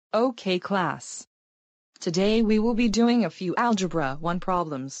Okay class. Today we will be doing a few Algebra 1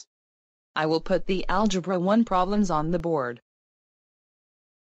 problems. I will put the Algebra 1 problems on the board.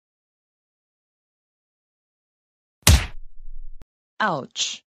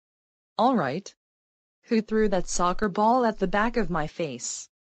 Ouch. Alright. Who threw that soccer ball at the back of my face?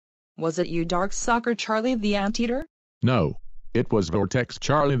 Was it you, Dark Soccer Charlie the Anteater? No. It was Vortex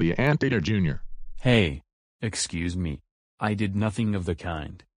Charlie the Anteater Jr. Hey. Excuse me. I did nothing of the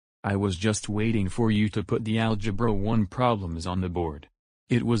kind. I was just waiting for you to put the Algebra 1 problems on the board.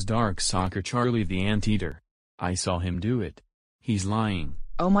 It was Dark Soccer Charlie the Anteater. I saw him do it. He's lying.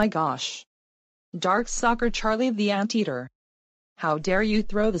 Oh my gosh. Dark Soccer Charlie the Anteater. How dare you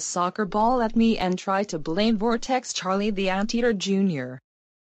throw the soccer ball at me and try to blame Vortex Charlie the Anteater Jr.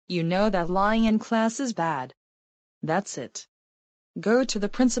 You know that lying in class is bad. That's it. Go to the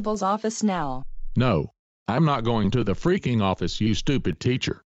principal's office now. No. I'm not going to the freaking office, you stupid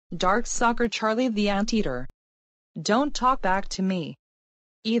teacher. Dark Soccer Charlie the Anteater. Don't talk back to me.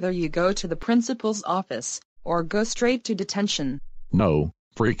 Either you go to the principal's office, or go straight to detention. No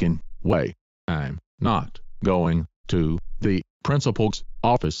freaking way. I'm not going to the principal's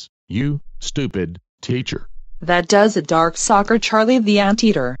office, you stupid teacher. That does it, Dark Soccer Charlie the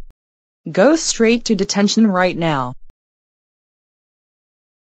Anteater. Go straight to detention right now.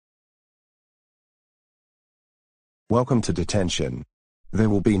 Welcome to detention. There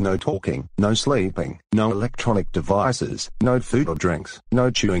will be no talking, no sleeping, no electronic devices, no food or drinks,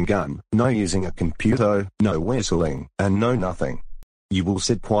 no chewing gum, no using a computer, no whistling, and no nothing. You will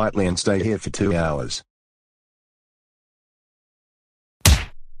sit quietly and stay here for 2 hours.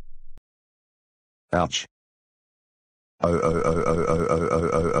 Ouch.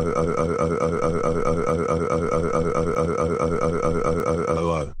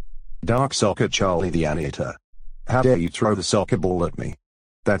 Dark Soccer Charlie the Anteater. How dare you throw the soccer ball at me?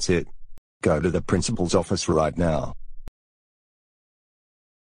 That's it. Go to the principal's office right now.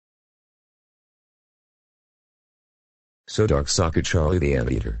 So Dark Soccer Charlie the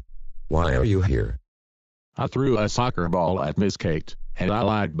Anteater. Why are you here? I threw a soccer ball at Miss Kate, and I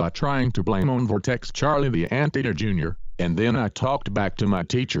lied by trying to blame on Vortex Charlie the Anteater Jr., and then I talked back to my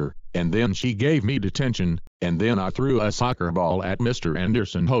teacher, and then she gave me detention, and then I threw a soccer ball at Mr.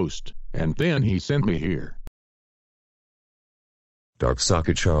 Anderson host, and then he sent me here. Dark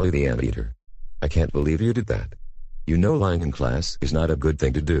Soccer Charlie the Anteater. I can't believe you did that. You know lying in class is not a good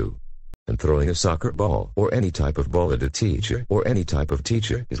thing to do. And throwing a soccer ball or any type of ball at a teacher or any type of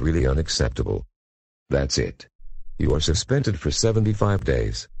teacher is really unacceptable. That's it. You are suspended for 75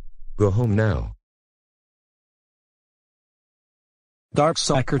 days. Go home now. Dark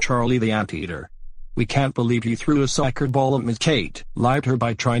Soccer Charlie the Anteater. We can't believe you threw a soccer ball at Miss Kate, lied to her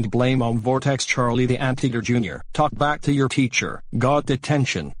by trying to blame on Vortex Charlie the Anteater Jr., talked back to your teacher, got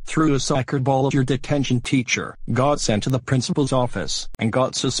detention, threw a soccer ball at your detention teacher, got sent to the principal's office, and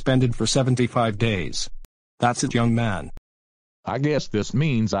got suspended for 75 days. That's it, young man. I guess this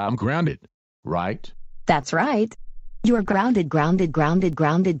means I'm grounded, right? That's right. You are grounded for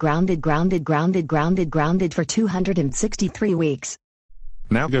 263 weeks.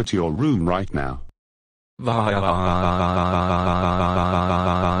 Now go to your room right now.